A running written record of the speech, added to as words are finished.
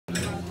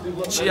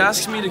She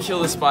asks me to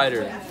kill the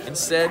spider.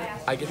 Instead,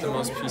 I get the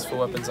most peaceful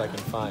weapons I can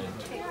find.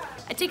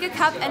 I take a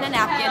cup and a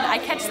napkin, I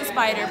catch the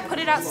spider, put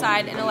it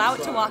outside, and allow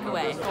it to walk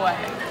away.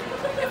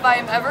 If I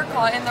am ever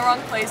caught in the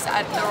wrong place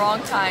at the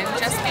wrong time,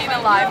 just being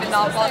alive and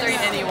not bothering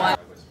anyone.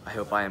 I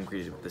hope I am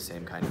greeted with the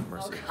same kind of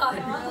mercy.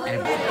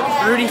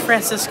 Rudy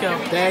Francisco.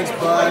 Thanks,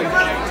 bud.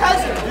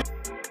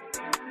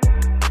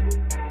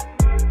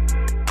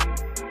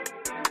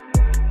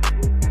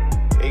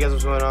 Hey guys,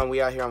 what's going on?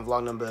 We out here on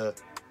vlog number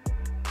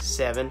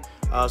 7.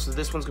 So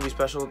this one's gonna be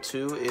special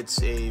too.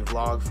 It's a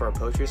vlog for our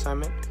poetry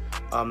assignment.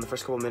 The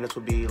first couple minutes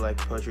will be like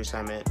poetry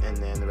assignment, and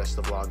then the rest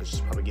of the vlog is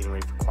just probably getting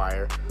ready for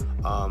choir.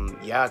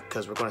 Yeah,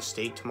 because we're going to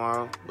state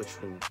tomorrow,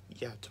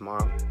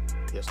 tomorrow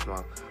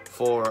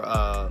for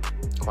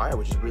choir,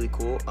 which is really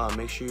cool.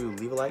 Make sure you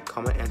leave a like,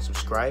 comment, and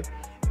subscribe.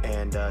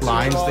 And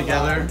lines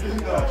together.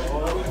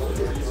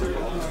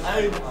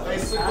 I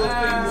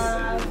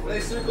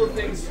circled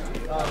things.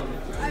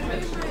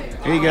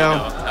 Here you go.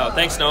 Oh,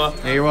 thanks, Noah.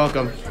 Yeah, you're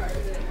welcome.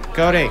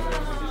 Cody,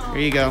 here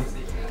you go.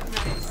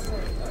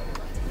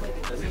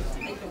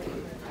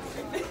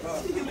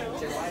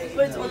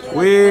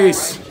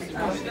 Wees.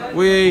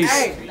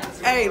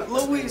 Hey,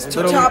 Louise,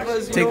 two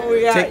choppers. You know where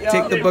we at,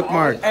 take the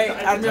bookmark. Hey,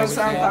 I'm on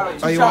SoundCloud.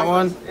 Oh, you want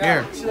one?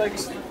 Yeah. Here. She like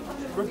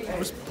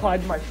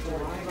replied to my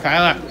story.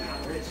 Kyla.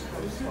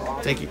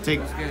 Take.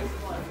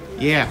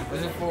 Yeah.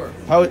 What's it for?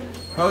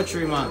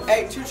 Poetry month.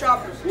 Hey, two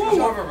choppers. I'm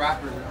more of a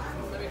rapper.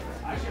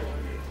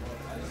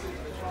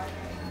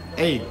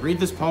 Hey, read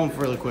this poem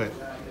really quick.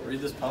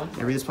 Read this poem?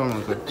 Yeah, read this poem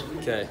really quick.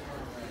 Okay.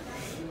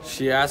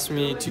 She asked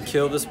me to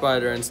kill the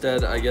spider.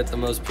 Instead, I get the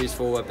most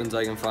peaceful weapons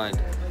I can find.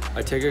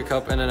 I take a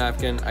cup and a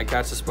napkin, I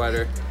catch the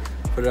spider,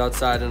 put it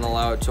outside and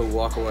allow it to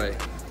walk away.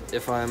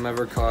 If I am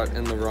ever caught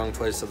in the wrong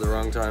place at the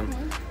wrong time,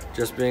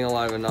 just being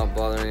alive and not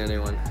bothering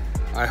anyone.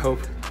 I hope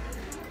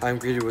I'm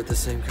greeted with the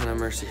same kind of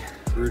mercy.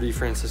 Rudy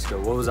Francisco.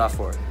 What was that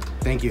for?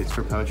 Thank you, it's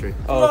for poetry.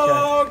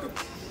 Oh, okay.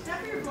 Is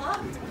that for your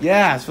vlog?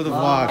 Yeah, it's for the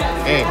vlog.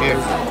 Hey, here.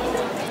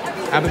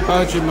 Happy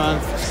Poetry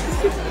Month.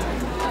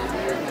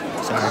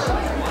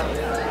 Sorry.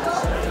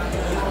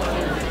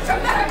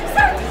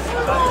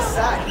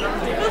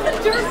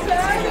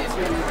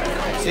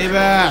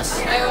 Seabass,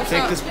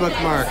 take this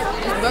bookmark.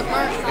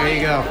 There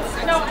you go.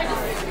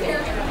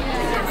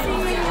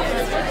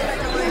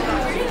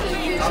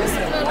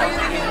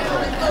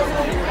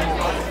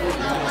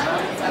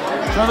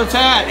 Show the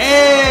tat.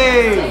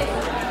 Hey!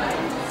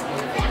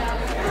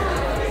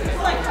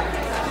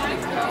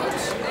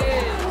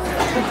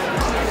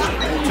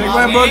 Take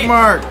my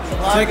bookmark.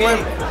 Take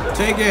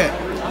it.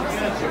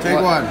 Take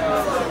one.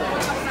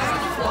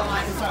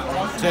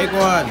 Take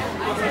one.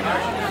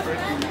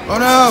 Oh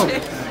no!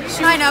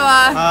 Hi,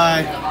 Noah.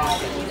 Hi.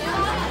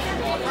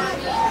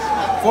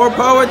 For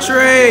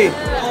poetry!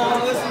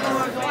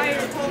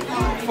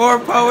 For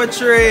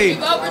poetry!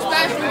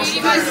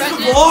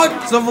 Vlog!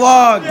 It's a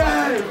vlog!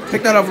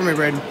 Pick that up for me,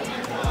 Braden.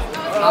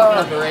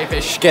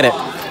 Get it.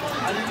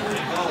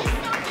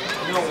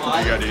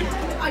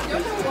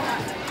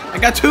 I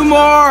got 2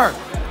 more!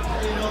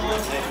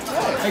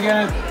 I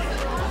got it.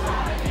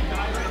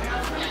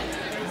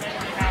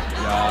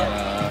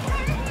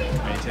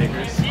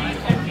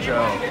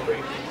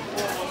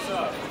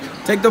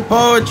 Take the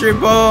poetry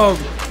poem.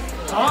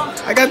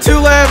 I got 2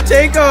 left.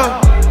 Take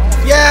them.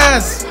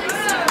 Yes.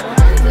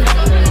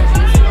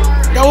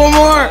 Got 1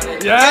 more.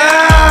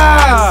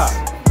 Yes.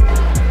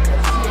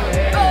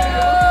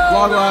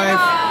 Vlog life.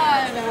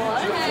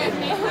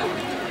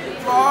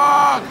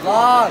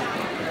 Vlog.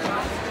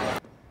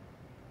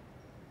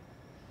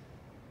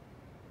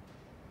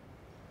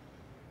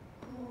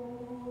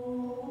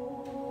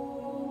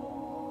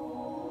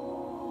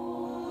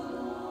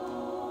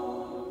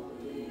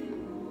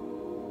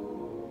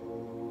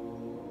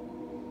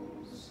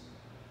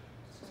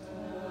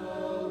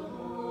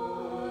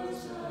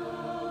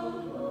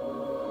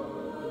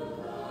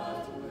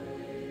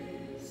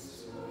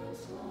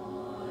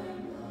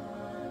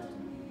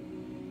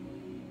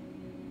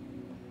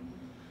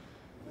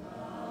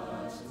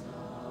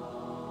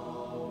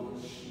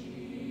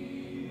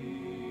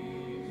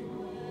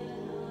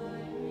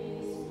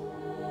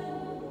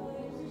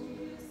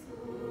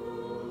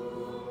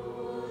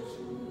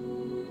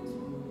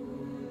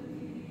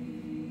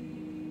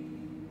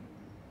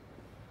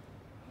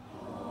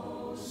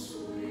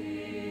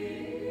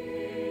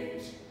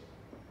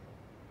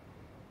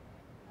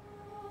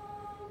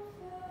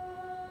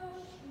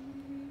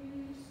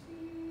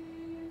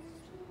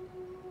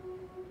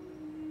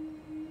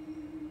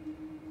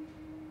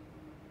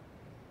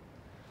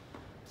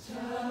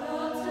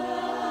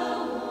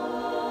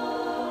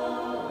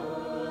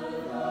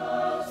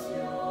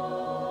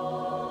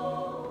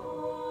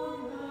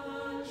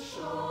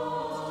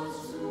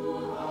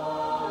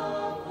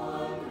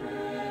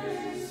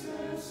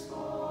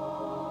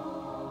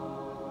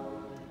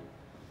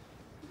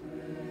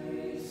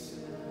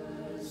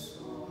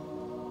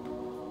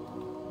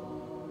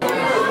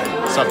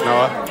 What's up,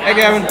 Noah? Hey,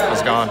 Gavin.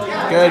 How's it going?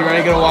 Good.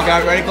 Ready to walk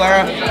out? Ready,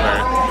 Clara? Right.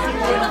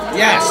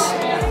 Yes.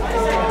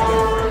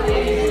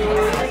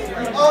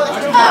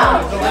 Hey,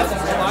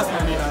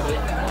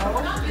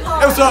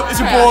 what's up? It's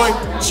your boy,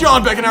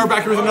 John Beckenauer,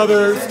 back here with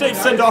another state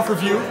send-off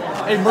review.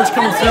 Hey, merch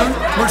coming soon.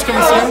 Merch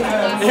coming soon.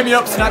 Hit me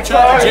up,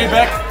 Snapchat,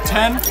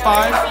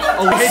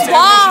 jbeck105. Hates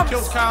animals,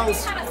 kills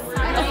cows.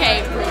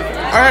 Okay.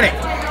 Alrighty.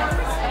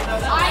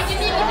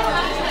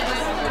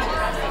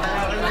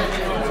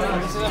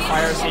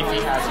 Fire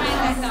safety hazard.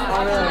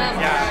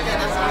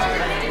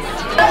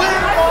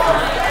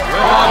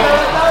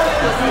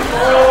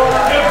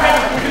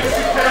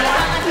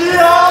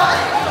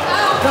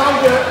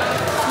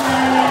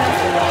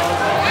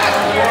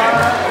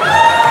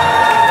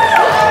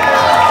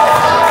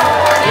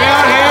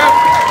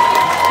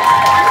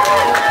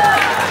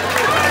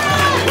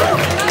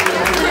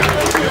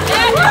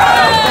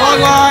 Long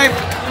life.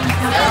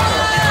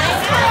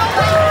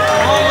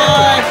 Long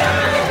life.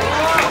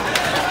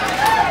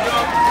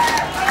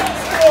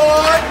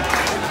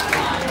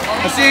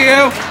 I see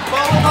you.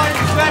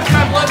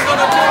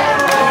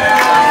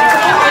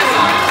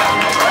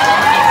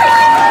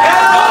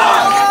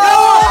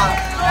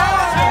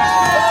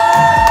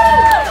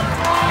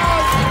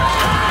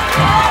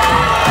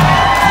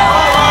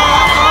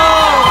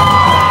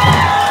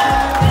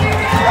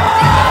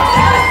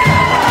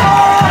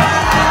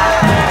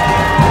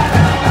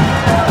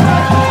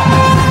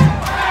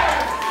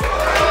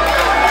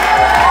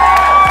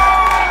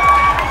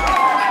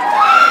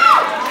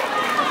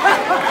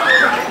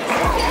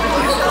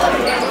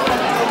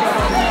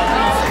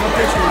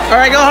 All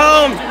right, go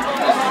home.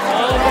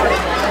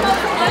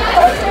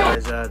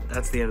 Guys,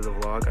 that's the end of the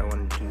vlog. I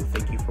wanted to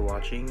thank you for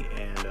watching,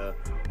 and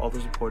all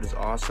the support is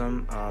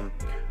awesome. I'm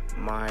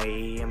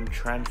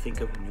trying to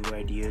think of new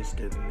ideas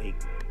to make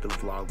the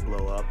vlog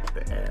blow up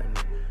and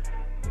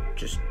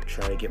just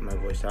try to get my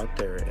voice out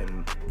there.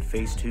 And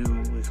phase 2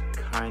 is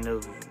kind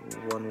of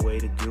one way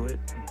to do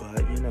it,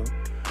 but you know.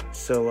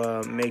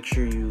 So make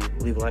sure you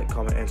leave a like,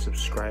 comment, and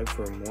subscribe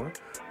for more.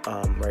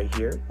 Right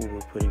here,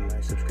 we're putting my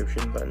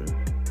subscription button.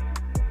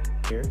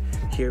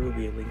 Here will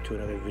be a link to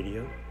another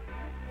video.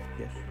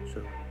 Yes,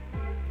 so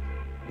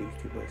these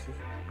 2 places.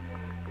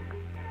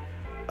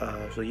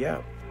 So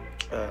yeah,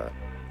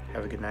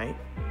 have a good night.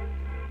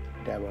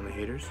 Dab on the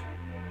haters.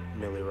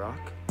 Millie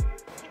Rock.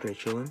 Straight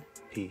chillin'.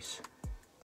 Peace.